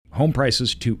home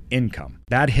prices to income.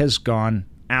 That has gone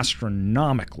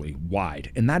astronomically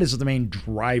wide, and that is the main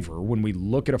driver when we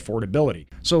look at affordability.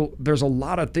 So there's a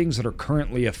lot of things that are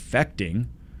currently affecting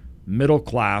middle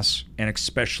class and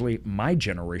especially my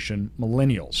generation,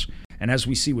 millennials. And as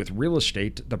we see with real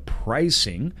estate, the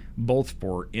pricing, both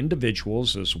for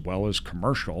individuals as well as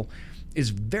commercial,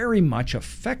 is very much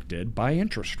affected by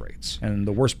interest rates. And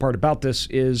the worst part about this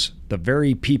is the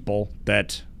very people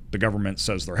that the government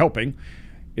says they're helping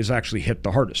is actually hit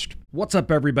the hardest. What's up,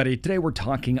 everybody? Today we're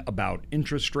talking about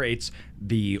interest rates,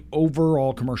 the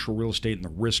overall commercial real estate, and the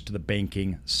risk to the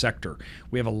banking sector.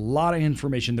 We have a lot of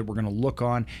information that we're going to look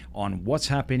on what's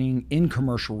happening in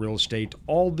commercial real estate,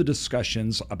 all the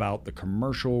discussions about the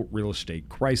commercial real estate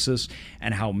crisis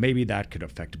and how maybe that could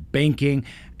affect banking,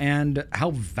 and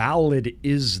how valid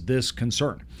is this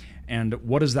concern, and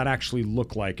what does that actually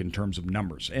look like in terms of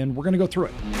numbers. And we're going to go through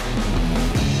it.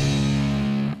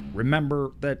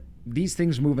 Remember that these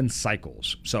things move in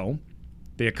cycles. So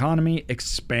the economy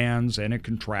expands and it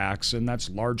contracts, and that's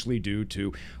largely due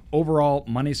to overall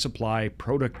money supply,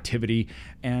 productivity,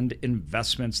 and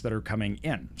investments that are coming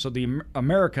in. So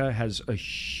America has a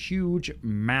huge,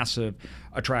 massive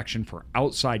attraction for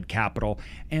outside capital,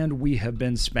 and we have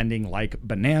been spending like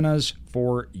bananas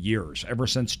for years, ever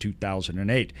since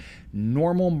 2008.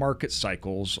 Normal market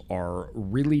cycles are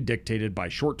really dictated by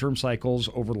short-term cycles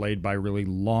overlaid by really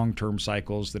long-term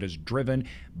cycles that is driven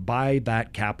by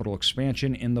that capital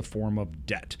expansion in the form of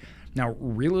debt. Now,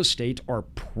 real estate are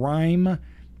prime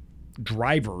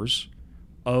drivers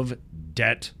of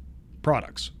debt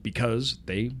products because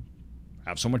they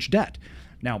have so much debt.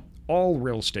 Now, all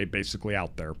real estate basically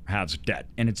out there has debt,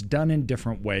 and it's done in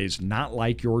different ways, not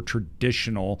like your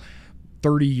traditional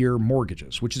 30-year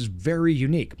mortgages, which is very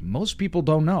unique. Most people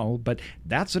don't know, but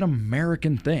that's an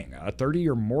American thing. A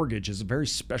 30-year mortgage is a very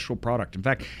special product. In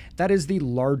fact, that is the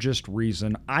largest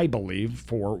reason, I believe,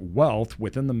 for wealth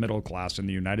within the middle class in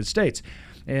the United States.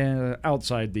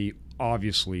 Outside the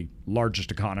obviously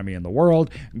largest economy in the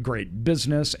world, great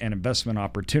business and investment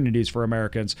opportunities for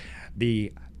Americans,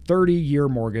 the 30-year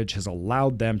mortgage has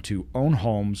allowed them to own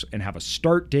homes and have a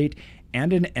start date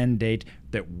and an end date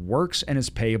that works and is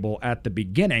payable at the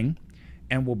beginning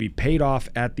and will be paid off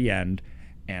at the end.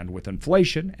 And with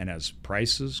inflation, and as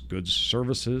prices, goods,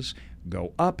 services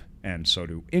go up, and so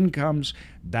do incomes,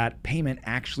 that payment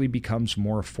actually becomes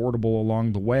more affordable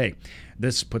along the way.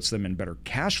 This puts them in better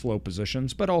cash flow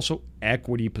positions, but also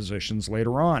equity positions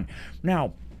later on.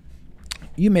 Now,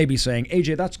 you may be saying,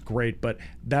 AJ, that's great, but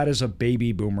that is a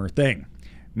baby boomer thing,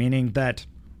 meaning that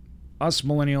us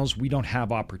millennials, we don't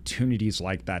have opportunities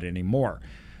like that anymore.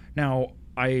 Now,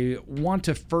 I want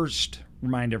to first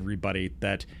remind everybody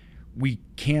that we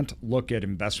can't look at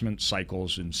investment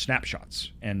cycles in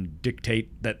snapshots and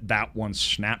dictate that one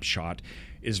snapshot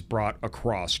is brought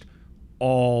across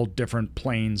all different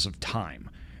planes of time.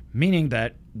 Meaning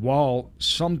that while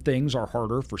some things are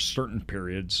harder for certain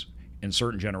periods in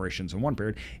certain generations in one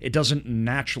period, it doesn't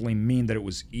naturally mean that it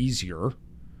was easier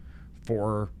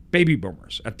for baby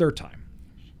boomers at their time.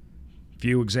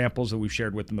 Few examples that we've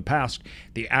shared with in the past,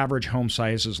 the average home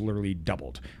size has literally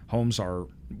doubled. Homes are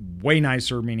way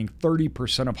nicer, meaning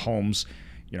 30% of homes,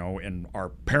 in our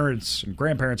parents' and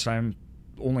grandparents' time,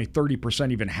 only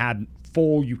 30% even had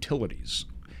full utilities.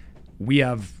 We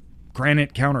have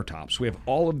granite countertops. We have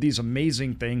all of these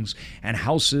amazing things, and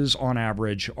houses on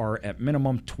average are at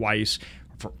minimum twice,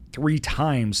 for 3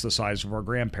 times the size of our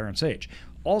grandparents' age.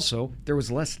 Also, there was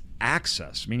less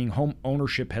access, meaning home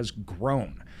ownership has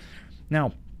grown.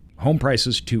 Now, home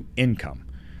prices to income,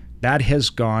 that has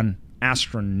gone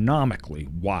astronomically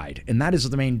wide. And that is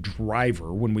the main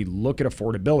driver when we look at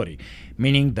affordability,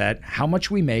 meaning that how much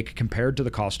we make compared to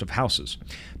the cost of houses.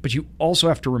 But you also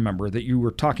have to remember that you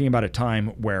were talking about a time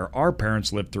where our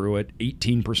parents lived through at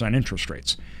 18% interest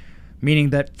rates, meaning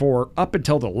that for up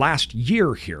until the last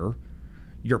year here,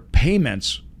 your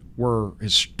payments were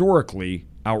historically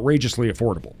outrageously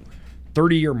affordable.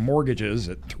 30-year mortgages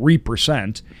at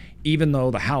 3%, even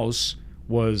though the house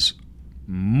was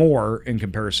more in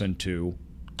comparison to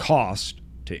cost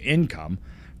to income,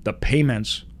 the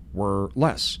payments were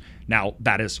less. Now,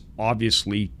 that has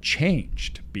obviously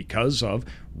changed because of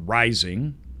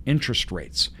rising interest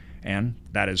rates. And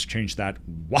that has changed that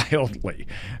wildly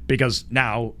because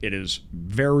now it is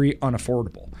very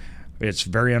unaffordable. It's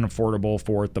very unaffordable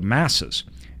for the masses.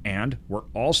 And we're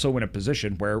also in a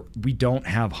position where we don't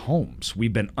have homes.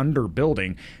 We've been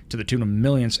underbuilding to the tune of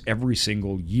millions every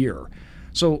single year.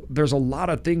 So there's a lot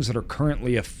of things that are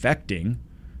currently affecting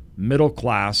middle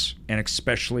class and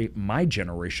especially my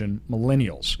generation,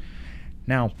 millennials.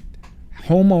 Now,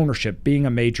 home ownership being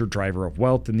a major driver of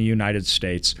wealth in the United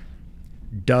States,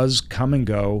 does come and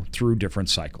go through different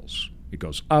cycles. It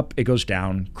goes up, it goes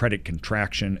down, credit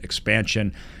contraction,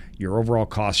 expansion, your overall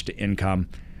cost to income.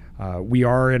 We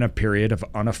are in a period of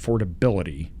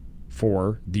unaffordability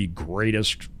for the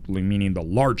greatest, meaning the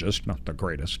largest, not the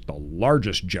greatest, the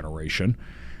largest generation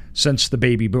since the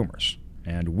baby boomers.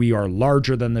 And we are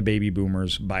larger than the baby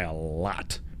boomers by a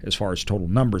lot as far as total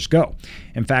numbers go.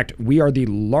 In fact, we are the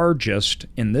largest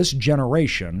in this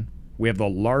generation. We have the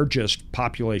largest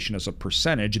population as a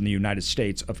percentage in the United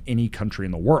States of any country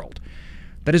in the world.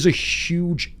 That is a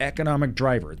huge economic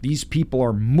driver. These people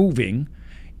are moving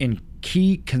in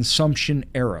key consumption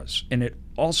eras, and it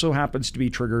also happens to be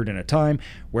triggered in a time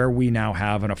where we now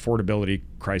have an affordability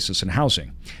crisis in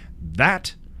housing.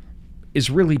 That is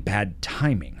really bad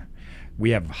timing.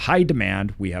 We have high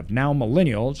demand. We have now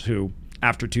millennials who,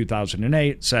 after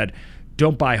 2008, said,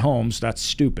 don't buy homes, that's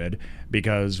stupid,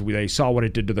 because they saw what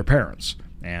it did to their parents,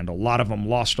 and a lot of them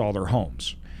lost all their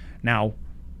homes. Now,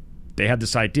 they had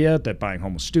this idea that buying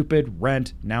home was stupid,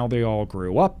 rent. Now they all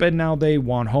grew up, and now they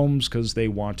want homes because they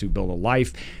want to build a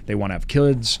life. They want to have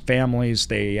kids, families.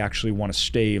 They actually want to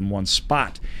stay in one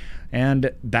spot.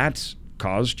 And that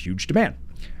caused huge demand.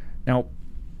 Now,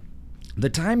 the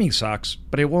timing sucks,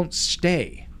 but it won't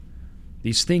stay.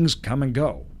 These things come and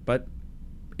go, but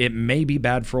it may be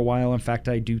bad for a while. In fact,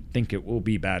 I do think it will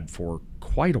be bad for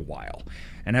quite a while.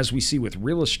 And as we see with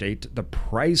real estate, the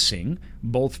pricing,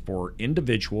 both for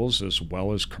individuals as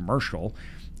well as commercial,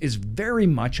 is very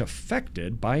much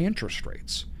affected by interest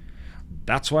rates.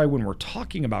 That's why when we're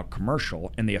talking about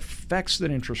commercial and the effects that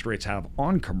interest rates have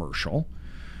on commercial,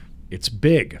 it's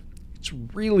big. It's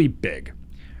really big.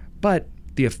 But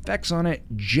the effects on it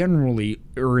generally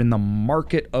are in the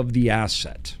market of the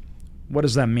asset. What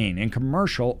does that mean? In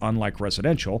commercial, unlike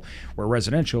residential, where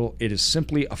residential, it is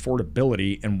simply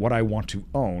affordability and what I want to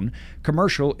own.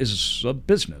 Commercial is a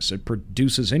business. It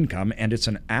produces income, and it's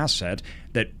an asset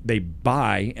that they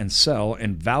buy and sell,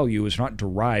 and value is not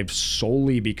derived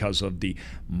solely because of the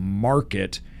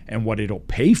market and what it'll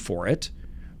pay for it,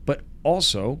 but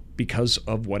also because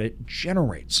of what it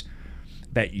generates.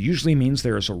 That usually means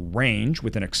there is a range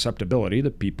with an acceptability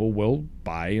that people will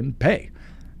buy and pay.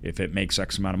 If it makes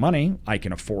X amount of money, I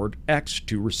can afford X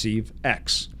to receive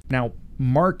X. Now,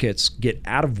 markets get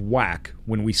out of whack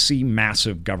when we see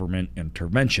massive government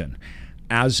intervention,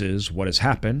 as is what has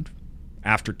happened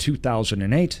after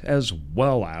 2008, as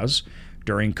well as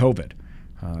during COVID.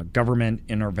 Government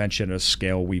intervention at a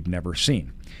scale we've never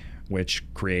seen, which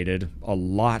created a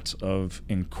lot of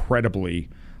incredibly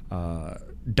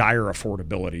dire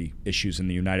affordability issues in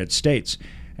the United States.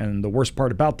 And the worst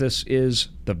part about this is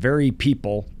the very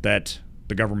people that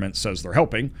the government says they're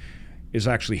helping is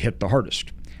actually hit the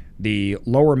hardest. The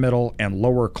lower middle and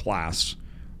lower class,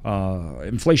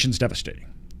 inflation's devastating.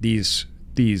 These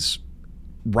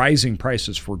rising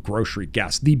prices for grocery,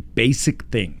 gas, the basic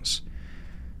things,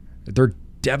 they're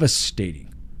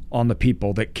devastating on the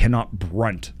people that cannot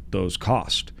brunt those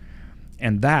costs.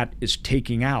 And that is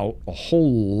taking out a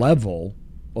whole level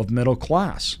of middle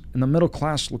class. And the middle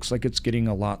class looks like it's getting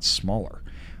a lot smaller.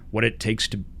 What it takes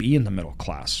to be in the middle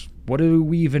class. What do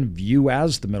we even view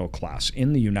as the middle class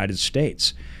in the United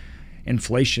States?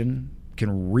 Inflation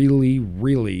can really,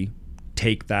 really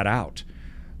take that out.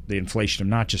 The inflation of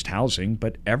not just housing,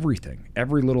 but everything,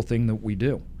 every little thing that we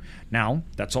do. Now,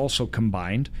 that's also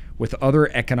combined with other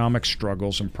economic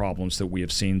struggles and problems that we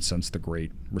have seen since the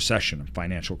Great Recession and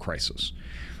financial crisis.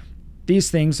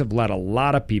 These things have led a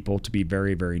lot of people to be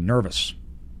very, very nervous,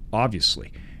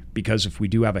 obviously, because if we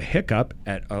do have a hiccup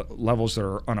at levels that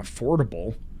are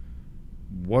unaffordable,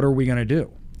 what are we going to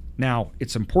do? Now,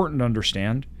 it's important to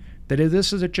understand that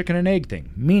this is a chicken and egg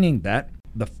thing, meaning that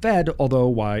the Fed, although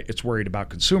why it's worried about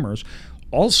consumers,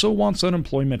 also wants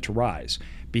unemployment to rise,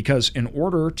 because in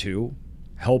order to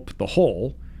help the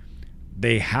whole,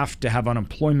 they have to have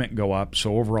unemployment go up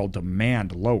so overall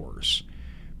demand lowers,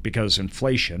 because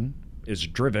inflation is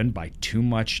driven by too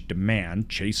much demand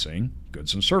chasing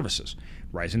goods and services,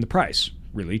 rising the price,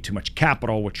 really too much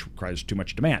capital, which requires too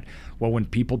much demand. Well, when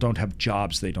people don't have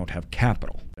jobs, they don't have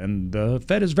capital. And the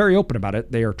Fed is very open about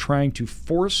it. They are trying to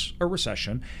force a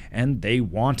recession, and they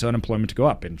want unemployment to go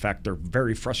up. In fact, they're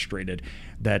very frustrated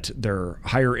that their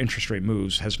higher interest rate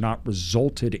moves has not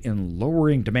resulted in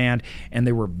lowering demand, and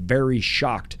they were very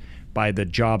shocked by the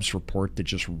jobs report that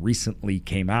just recently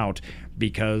came out,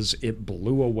 because it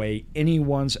blew away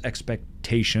anyone's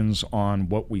expectations on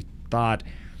what we thought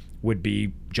would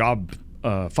be job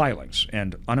filings,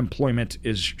 and unemployment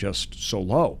is just so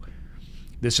low.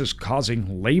 This is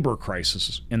causing labor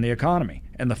crises in the economy,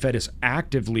 and the Fed is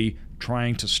actively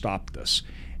trying to stop this,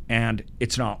 and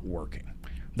it's not working.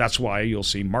 That's why you'll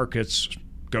see markets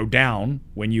go down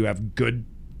when you have good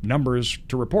numbers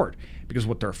to report, because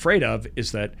what they're afraid of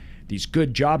is that these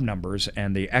good job numbers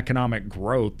and the economic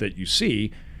growth that you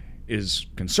see is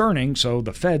concerning. So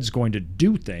the Fed's going to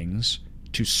do things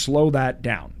to slow that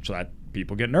down so that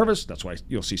people get nervous. That's why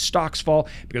you'll see stocks fall,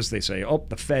 because they say, oh,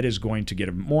 the Fed is going to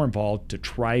get more involved to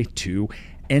try to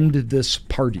end this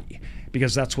party,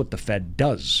 because that's what the Fed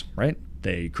does, right?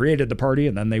 They created the party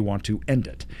and then they want to end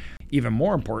it. Even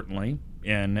more importantly,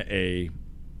 in a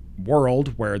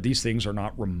world where these things are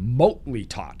not remotely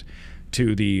taught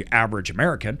to the average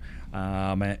American,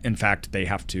 in fact, they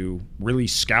have to really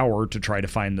scour to try to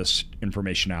find this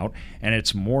information out, and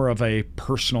it's more of a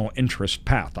personal interest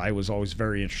path. I was always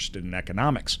very interested in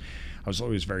economics. I was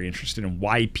always very interested in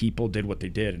why people did what they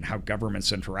did and how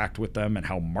governments interact with them and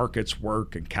how markets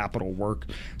work and capital work.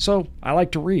 So I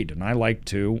like to read and I like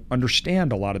to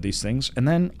understand a lot of these things, and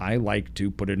then I like to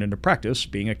put it into practice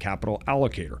being a capital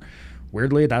allocator.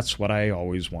 Weirdly, that's what I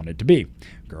always wanted to be.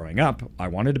 Growing up, I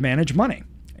wanted to manage money.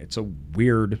 It's a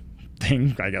weird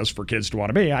thing, I guess, for kids to want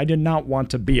to be. I did not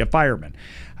want to be a fireman.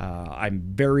 I'm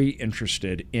very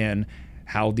interested in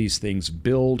how these things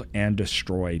build and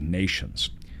destroy nations.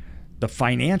 The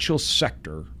financial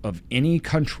sector of any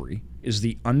country is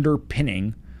the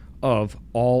underpinning of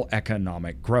all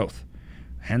economic growth.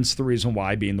 Hence the reason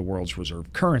why being the world's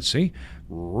reserve currency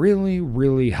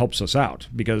really helps us out,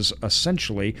 because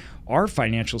essentially our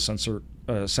financial center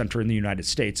in the United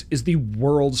States is the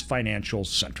world's financial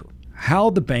center. How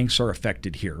the banks are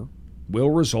affected here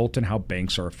will result in how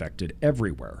banks are affected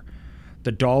everywhere.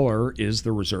 The dollar is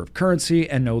the reserve currency,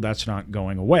 and no, that's not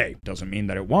going away. Doesn't mean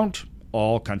that it won't.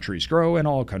 All countries grow and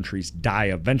all countries die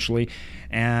eventually,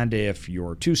 and if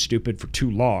you're too stupid for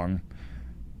too long,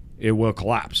 it will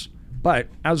collapse. But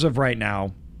as of right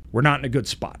now, we're not in a good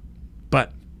spot.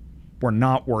 But we're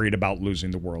not worried about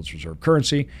losing the world's reserve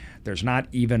currency. There's not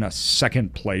even a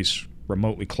second place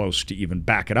remotely close to even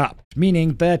back it up.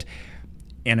 Meaning that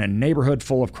in a neighborhood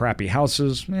full of crappy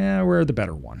houses, we're the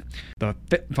better one. The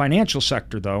financial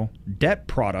sector, though, debt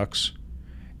products,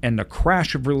 and the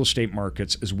crash of real estate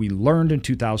markets, as we learned in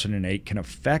 2008, can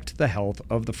affect the health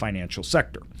of the financial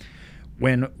sector.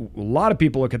 When a lot of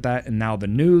people look at that, and now the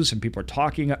news and people are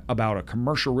talking about a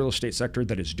commercial real estate sector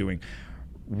that is doing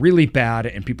really bad,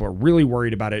 and people are really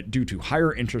worried about it due to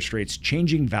higher interest rates,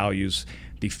 changing values,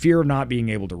 the fear of not being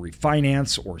able to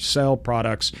refinance or sell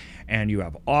products, and you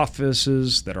have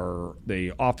offices that are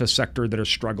the office sector that are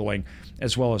struggling,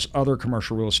 as well as other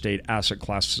commercial real estate asset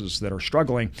classes that are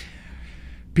struggling.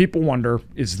 People wonder,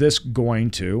 is this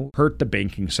going to hurt the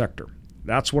banking sector?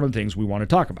 That's one of the things we want to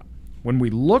talk about. When we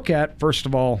look at, first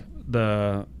of all,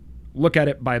 look at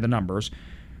it by the numbers,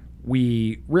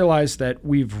 we realize that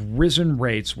we've risen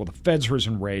rates, the Fed's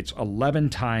risen rates 11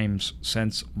 times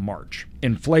since March.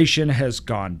 Inflation has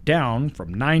gone down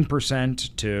from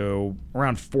 9% to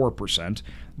around 4%,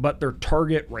 but their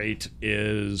target rate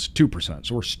is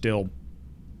 2%. So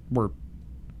we're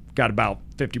got about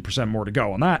 50% more to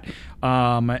go on that.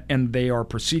 And they are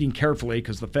proceeding carefully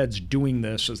because the Fed's doing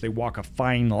this as they walk a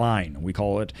fine line. We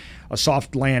call it a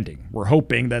soft landing. We're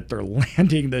hoping that they're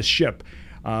landing this ship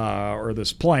or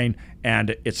this plane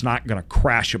and it's not going to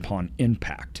crash upon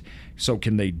impact. So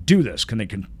can they do this? Can they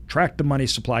contract the money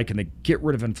supply? Can they get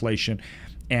rid of inflation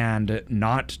and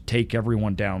not take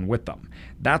everyone down with them?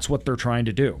 That's what they're trying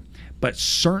to do. But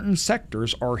certain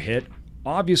sectors are hit,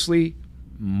 obviously,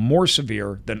 more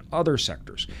severe than other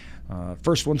sectors.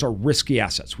 First ones are risky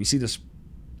assets. We see this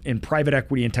in private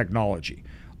equity and technology.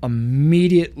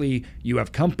 Immediately, you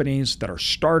have companies that are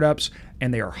startups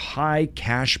and they are high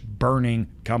cash burning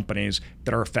companies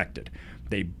that are affected.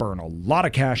 They burn a lot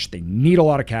of cash, they need a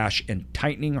lot of cash, and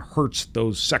tightening hurts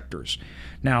those sectors.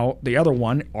 Now, the other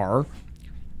one are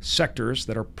sectors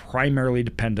that are primarily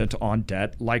dependent on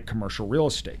debt, like commercial real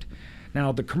estate.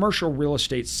 Now, the commercial real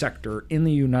estate sector in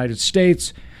the United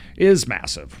States is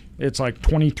massive. It's like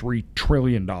 $23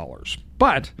 trillion.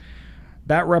 But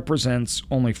that represents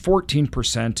only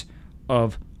 14%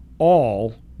 of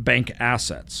all bank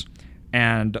assets.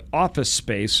 And office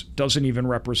space doesn't even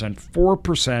represent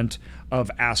 4% of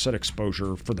asset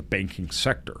exposure for the banking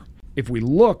sector. If we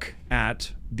look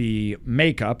at the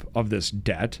makeup of this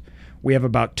debt, we have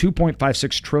about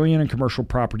 $2.56 trillion in commercial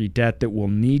property debt that will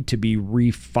need to be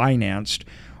refinanced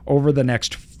over the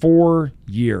next 4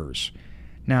 years.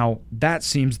 Now,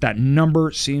 that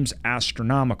number seems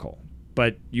astronomical,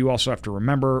 but you also have to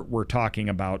remember we're talking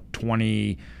about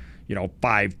 $5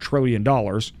 trillion.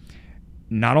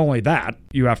 Not only that,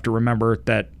 you have to remember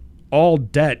that all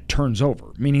debt turns over,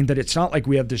 meaning that it's not like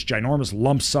we have this ginormous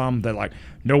lump sum that like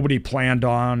nobody planned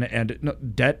on, and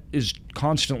debt is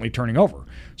constantly turning over.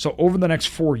 So over the next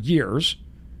 4 years,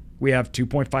 we have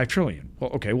 2.5 trillion.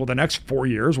 Well, okay, well, the next 4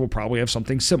 years we'll probably have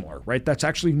something similar, right? That's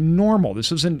actually normal.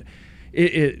 This isn't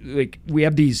like we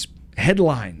have these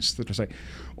headlines that are saying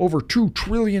over $2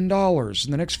 trillion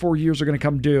in the next 4 years are going to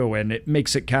come due, and it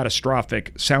makes it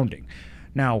catastrophic sounding.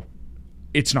 Now,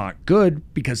 it's not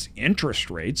good because interest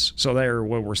rates, so there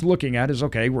what we're looking at is,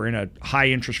 okay, we're in a high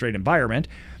interest rate environment.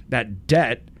 That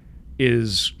debt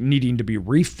is needing to be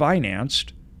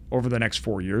refinanced over the next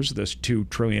 4 years, this $2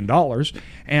 trillion,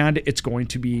 and it's going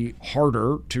to be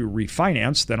harder to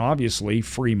refinance than obviously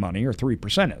free money or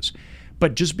 3% is.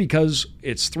 But just because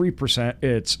it's 3%,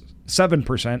 it's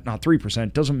 7%, not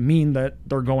 3%, doesn't mean that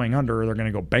they're going under or they're going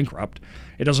to go bankrupt.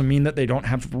 It doesn't mean that they don't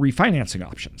have refinancing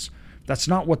options. That's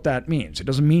not what that means. It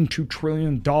doesn't mean $2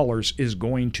 trillion is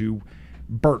going to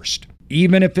burst.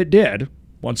 Even if it did,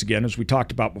 once again, as we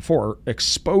talked about before,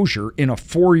 exposure in a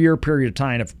 4-year period of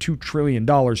time of $2 trillion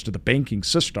to the banking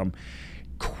system,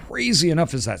 crazy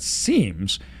enough as that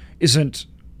seems, isn't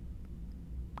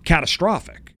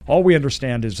catastrophic. All we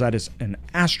understand is that it's an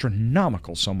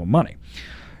astronomical sum of money.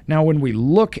 Now, when we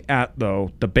look at,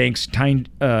 though, the bank's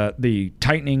the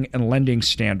tightening and lending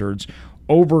standards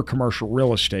over commercial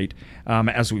real estate,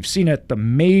 as we've seen it, the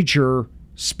major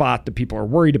spot that people are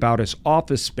worried about is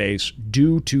office space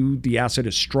due to the asset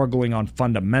is struggling on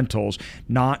fundamentals,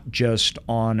 not just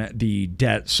on the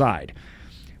debt side.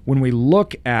 When we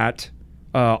look at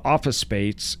office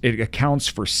space, it accounts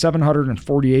for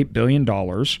 $748 billion,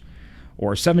 or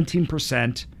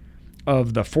 17%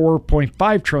 of the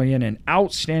 $4.5 trillion in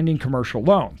outstanding commercial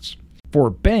loans. For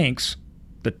banks,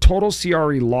 the total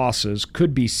CRE losses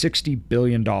could be $60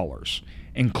 billion,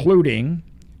 including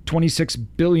 $26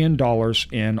 billion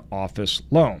in office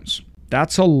loans.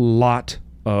 That's a lot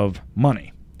of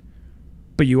money.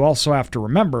 But you also have to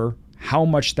remember how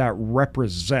much that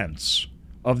represents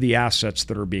of the assets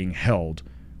that are being held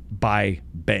by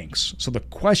banks. So the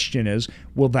question is,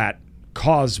 will that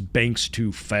cause banks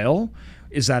to fail?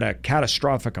 Is that a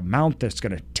catastrophic amount that's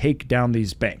going to take down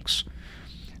these banks?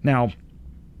 Now,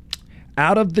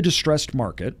 out of the distressed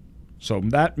market, so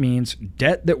that means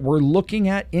debt that we're looking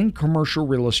at in commercial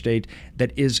real estate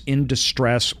that is in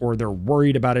distress, or they're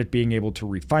worried about it being able to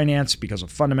refinance because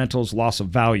of fundamentals, loss of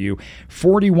value,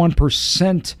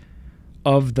 41%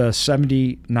 of the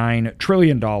 $79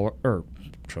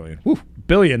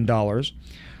 billion,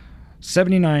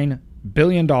 $79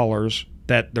 billion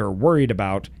that they're worried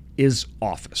about is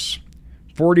office,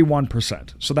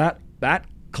 41%. So that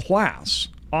class,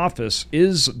 office,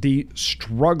 is the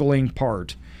struggling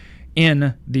part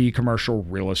in the commercial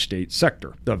real estate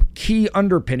sector. The key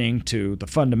underpinning to the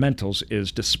fundamentals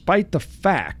is, despite the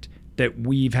fact that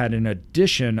we've had an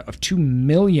addition of 2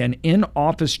 million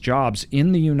in-office jobs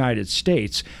in the United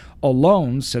States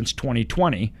alone since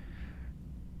 2020,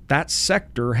 that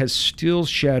sector has still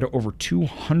shed over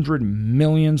 200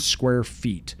 million square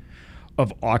feet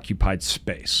of occupied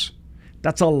space.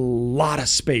 That's a lot of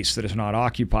space that is not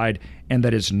occupied and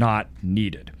that is not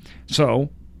needed. So,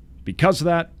 because of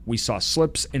that, we saw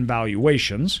slips in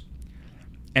valuations,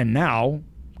 and now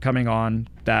coming on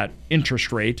that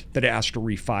interest rate that it has to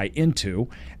refi into,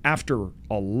 after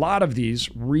a lot of these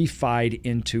refied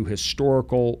into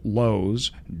historical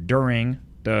lows during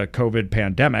the COVID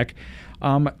pandemic,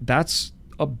 that's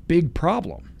a big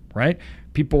problem, right?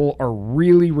 People are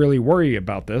really, really worried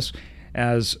about this.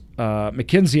 As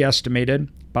McKinsey estimated,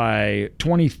 by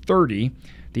 2030,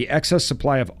 the excess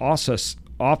supply of office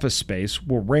space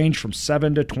will range from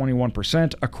 7 to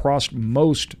 21% across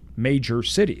most major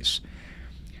cities.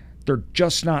 They're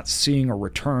just not seeing a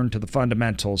return to the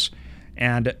fundamentals.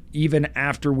 And even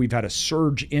after we've had a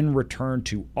surge in return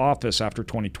to office after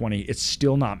 2020, it's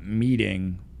still not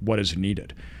meeting what is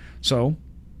needed. So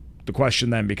the question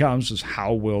then becomes, is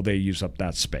how will they use up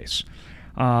that space?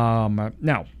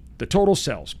 Now, the total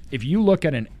sales. If you look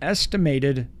at an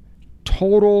estimated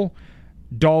total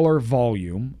dollar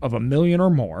volume of $1 million or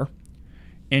more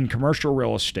in commercial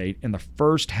real estate in the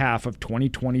first half of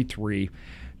 2023,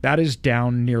 that is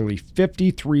down nearly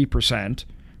 53%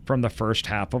 from the first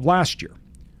half of last year.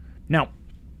 Now,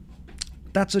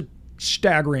 that's a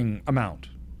staggering amount.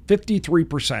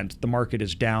 53% the market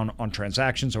is down on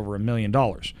transactions over $1 million.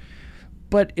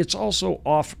 But it's also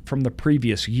off from the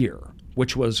previous year.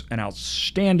 which was an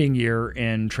outstanding year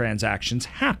in transactions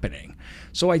happening.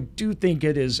 So I do think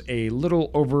it is a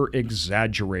little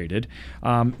over-exaggerated,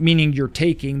 meaning you're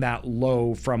taking that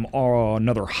low from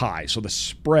another high. So the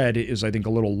spread is, I think, a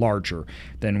little larger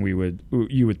than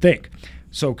you would think.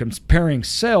 So comparing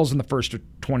sales in the first of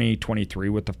 2023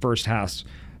 with the first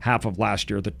half of last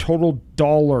year, the total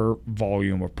dollar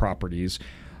volume of properties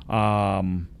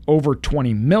over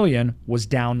 20 million was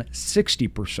down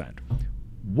 60%.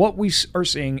 What we are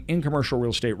seeing in commercial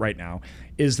real estate right now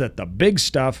is that the big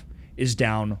stuff is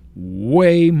down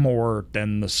way more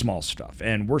than the small stuff.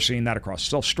 And we're seeing that across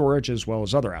self-storage as well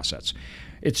as other assets.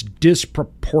 It's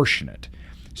disproportionate.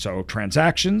 So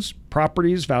transactions,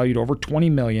 properties valued over 20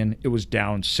 million, it was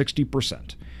down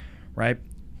 60%, right?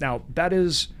 Now, that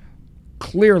is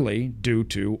clearly due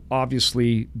to,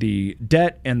 obviously, the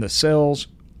debt and the sales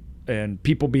and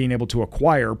people being able to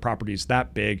acquire properties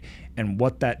that big and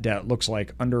what that debt looks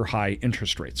like under high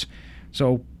interest rates.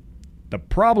 So the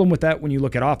problem with that, when you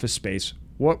look at office space,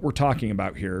 what we're talking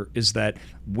about here is that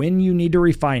when you need to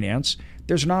refinance,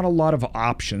 there's not a lot of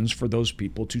options for those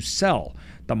people to sell.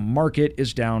 The market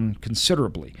is down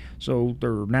considerably. So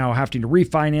they're now having to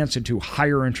refinance into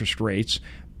higher interest rates,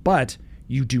 but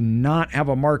you do not have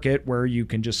a market where you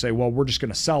can just say, well, we're just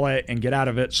going to sell it and get out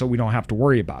of it so we don't have to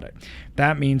worry about it.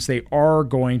 That means they are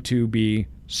going to be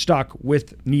stuck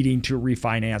with needing to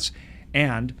refinance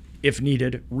and, if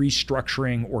needed,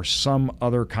 restructuring or some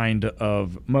other kind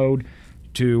of mode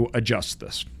to adjust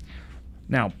this.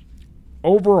 Now,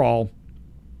 overall,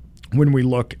 when we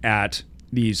look at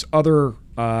these other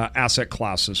asset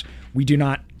classes, we do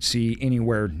not see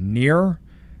anywhere near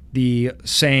the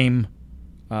same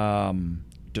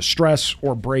distress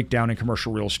or breakdown in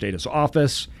commercial real estate as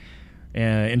office.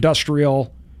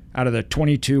 Industrial, out of the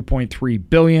 22.3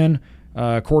 billion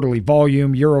quarterly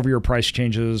volume, year-over-year price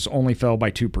changes only fell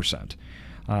by 2%.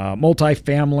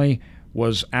 Multifamily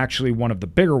was actually one of the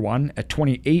bigger one at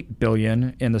 28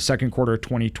 billion in the second quarter of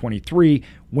 2023,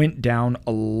 went down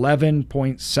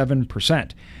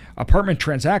 11.7%. Apartment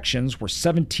transactions were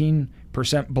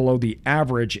 17% below the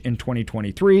average in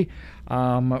 2023,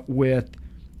 with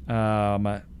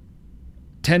 $10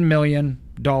 million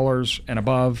and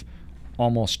above,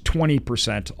 almost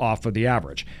 20% off of the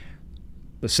average.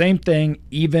 The same thing,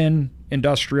 even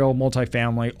industrial,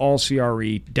 multifamily, all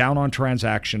CRE, down on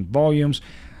transaction volumes.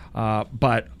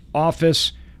 But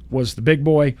office was the big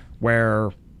boy,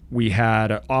 where we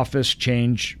had office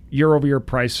change year-over-year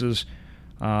prices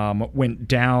went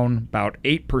down about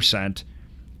 8%.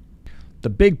 The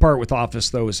big part with office,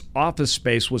 though, is office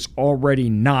space was already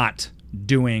not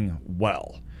doing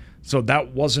well. So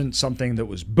that wasn't something that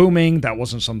was booming. That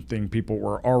wasn't something people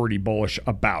were already bullish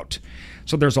about.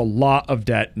 So there's a lot of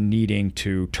debt needing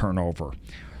to turn over.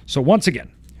 So once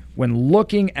again, when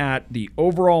looking at the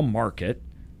overall market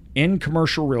in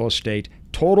commercial real estate,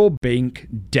 total bank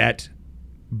debt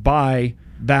by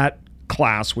that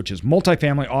class, which is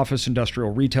multifamily, office,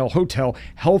 industrial, retail, hotel,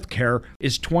 healthcare,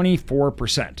 is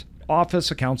 24%. Office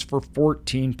accounts for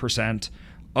 14%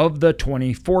 of the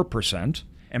 24%.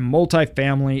 And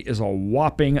multifamily is a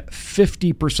whopping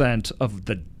 50% of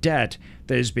the debt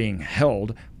that is being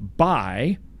held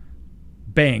by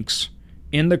banks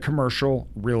in the commercial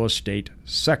real estate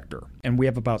sector. And we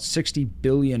have about $60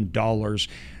 billion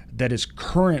that is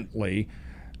currently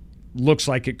looks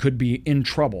like it could be in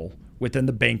trouble within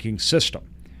the banking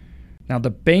system. Now, the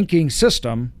banking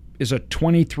system is a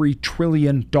 $23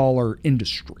 trillion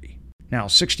industry. Now,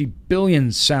 60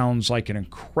 billion sounds like an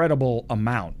incredible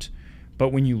amount. But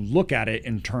when you look at it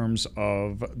in terms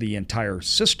of the entire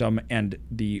system and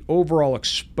the overall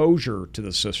exposure to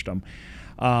the system,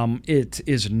 it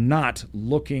is not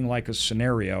looking like a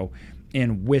scenario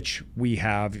in which we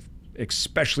have,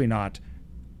 especially not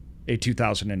a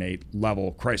 2008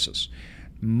 level crisis.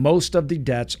 Most of the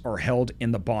debts are held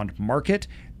in the bond market.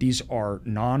 These are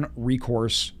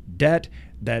non-recourse debt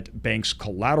that banks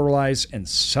collateralize and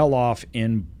sell off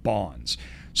in bonds.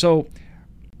 So,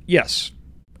 yes,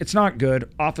 it's not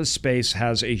good. Office space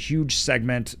has a huge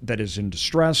segment that is in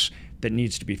distress that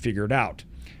needs to be figured out.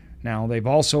 Now, they've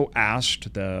also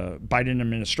asked, the Biden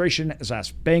administration has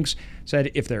asked banks,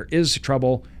 said if there is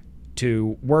trouble,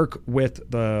 to work with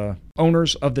the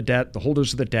owners of the debt, the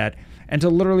holders of the debt, and to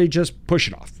literally just push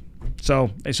it off.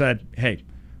 So they said, hey,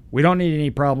 we don't need any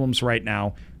problems right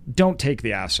now. Don't take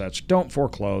the assets. Don't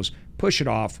foreclose. Push it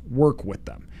off. Work with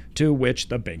them, to which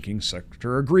the banking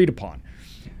sector agreed upon.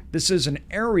 This is an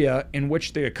area in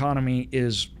which the economy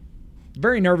is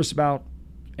very nervous about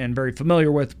and very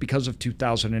familiar with because of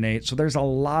 2008. So there's a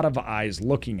lot of eyes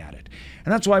looking at it.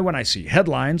 And that's why when I see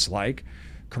headlines like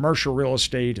commercial real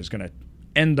estate is going to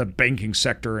end the banking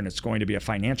sector and it's going to be a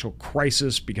financial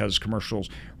crisis because commercial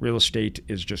real estate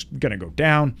is just going to go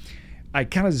down. I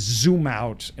kind of zoom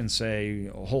out and say,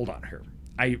 hold on here.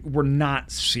 We're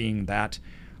not seeing that.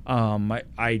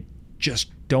 I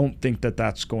just don't think that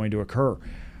that's going to occur.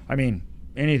 I mean,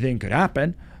 anything could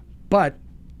happen, but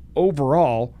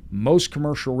overall, most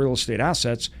commercial real estate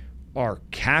assets are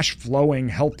cash flowing,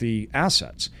 healthy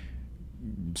assets.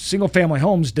 Single family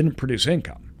homes didn't produce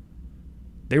income.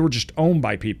 They were just owned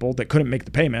by people that couldn't make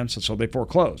the payments, and so they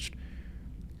foreclosed.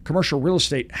 Commercial real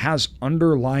estate has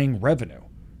underlying revenue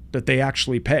that they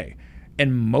actually pay.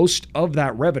 And most of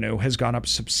that revenue has gone up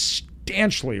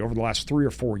substantially over the last 3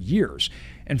 or 4 years.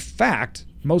 In fact,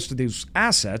 most of these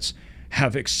assets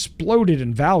have exploded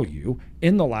in value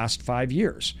in the last 5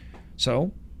 years.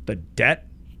 So the debt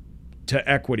to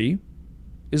equity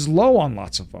is low on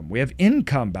lots of them. We have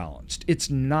income balanced. It's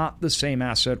not the same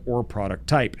asset or product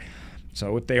type.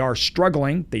 So if they are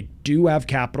struggling, they do have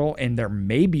capital and there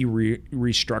may be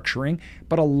restructuring,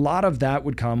 but a lot of that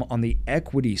would come on the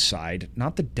equity side,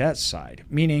 not the debt side,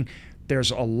 meaning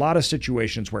there's a lot of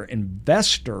situations where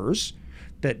investors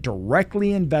that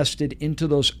directly invested into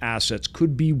those assets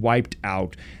could be wiped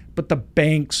out, but the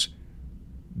banks,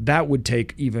 that would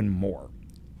take even more.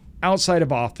 Outside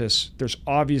of office, there's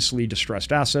obviously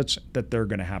distressed assets that they're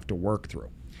going to have to work through.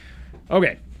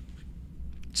 Okay,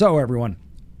 so everyone,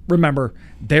 remember,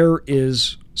 there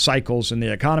is cycles in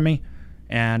the economy,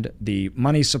 and the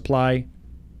money supply,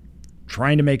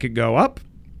 trying to make it go up,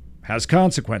 has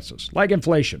consequences, like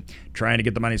inflation. Trying to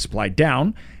get the money supply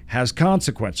down has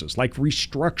consequences, like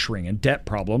restructuring and debt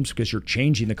problems, because you're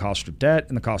changing the cost of debt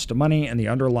and the cost of money, and the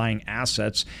underlying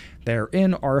assets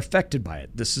therein are affected by it.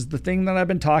 This is the thing that I've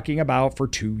been talking about for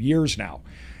 2 years now.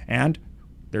 And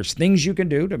there's things you can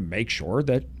do to make sure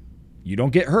that you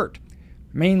don't get hurt.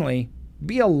 Mainly,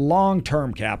 be a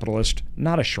long-term capitalist,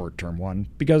 not a short-term one,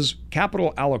 because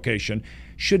capital allocation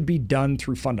should be done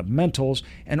through fundamentals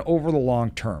and over the long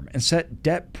term, and set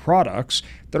debt products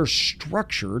that are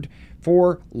structured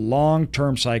for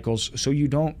long-term cycles so you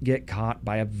don't get caught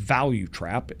by a value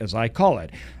trap, as I call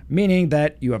it, meaning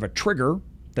that you have a trigger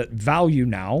that value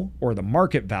now, or the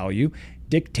market value,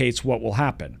 dictates what will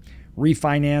happen.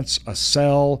 Refinance, a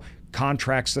sell,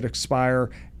 contracts that expire,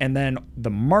 and then the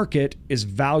market is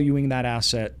valuing that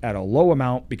asset at a low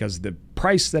amount because the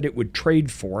price that it would trade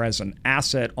for as an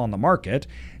asset on the market,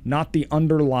 not the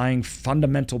underlying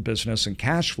fundamental business and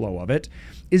cash flow of it,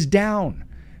 is down.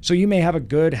 So you may have a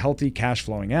good, healthy cash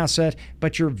flowing asset,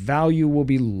 but your value will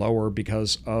be lower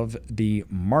because of the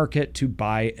market to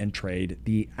buy and trade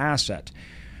the asset.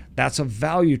 That's a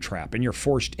value trap, and you're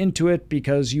forced into it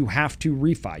because you have to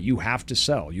refi, you have to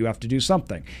sell, you have to do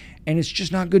something. And it's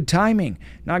just not good timing,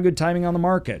 not good timing on the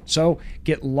market. So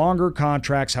get longer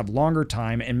contracts, have longer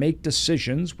time, and make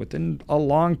decisions within a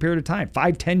long period of time,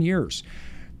 5-10 years.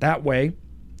 That way,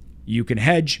 you can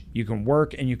hedge, you can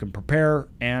work, and you can prepare,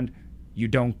 and you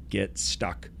don't get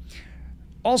stuck.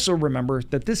 Also remember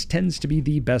that this tends to be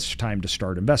the best time to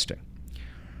start investing.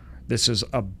 This is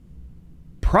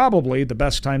probably the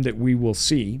best time that we will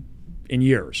see in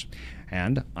years.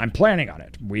 And I'm planning on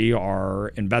it. We are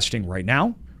investing right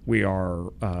now. We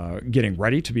are getting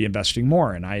ready to be investing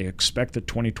more. And I expect that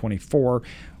 2024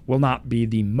 will not be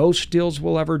the most deals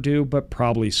we'll ever do, but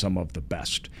probably some of the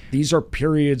best. These are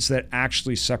periods that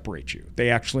actually separate you. They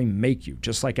actually make you,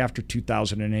 just like after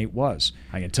 2008 was.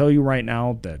 I can tell you right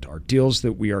now that our deals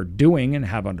that we are doing and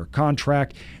have under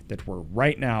contract that we're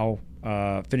right now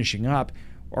finishing up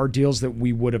are deals that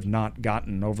we would have not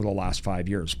gotten over the last 5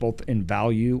 years, both in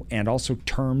value and also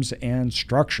terms and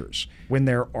structures. When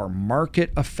there are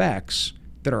market effects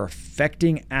that are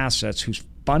affecting assets whose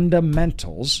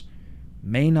fundamentals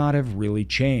may not have really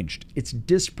changed, it's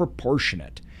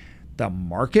disproportionate. The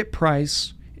market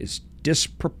price is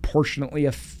disproportionately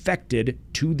affected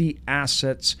to the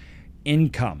asset's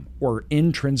income or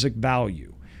intrinsic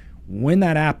value. When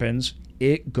that happens,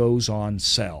 it goes on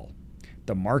sale.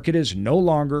 The market is no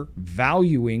longer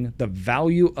valuing the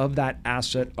value of that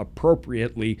asset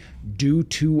appropriately due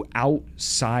to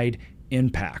outside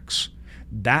impacts.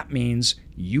 That means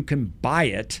you can buy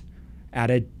it at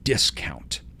a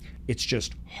discount. It's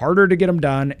just harder to get them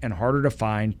done and harder to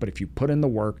find, but if you put in the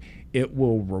work, it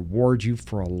will reward you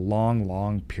for a long,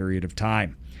 long period of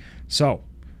time. So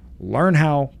learn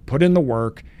how, put in the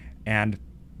work, and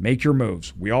make your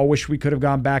moves. We all wish we could have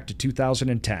gone back to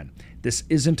 2010. This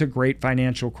isn't a great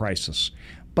financial crisis,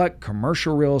 but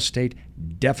commercial real estate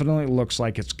definitely looks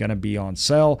like it's going to be on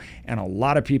sale, and a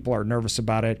lot of people are nervous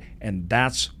about it, and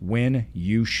that's when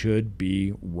you should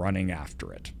be running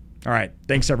after it. All right,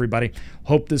 thanks everybody.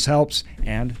 Hope this helps,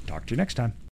 and talk to you next time.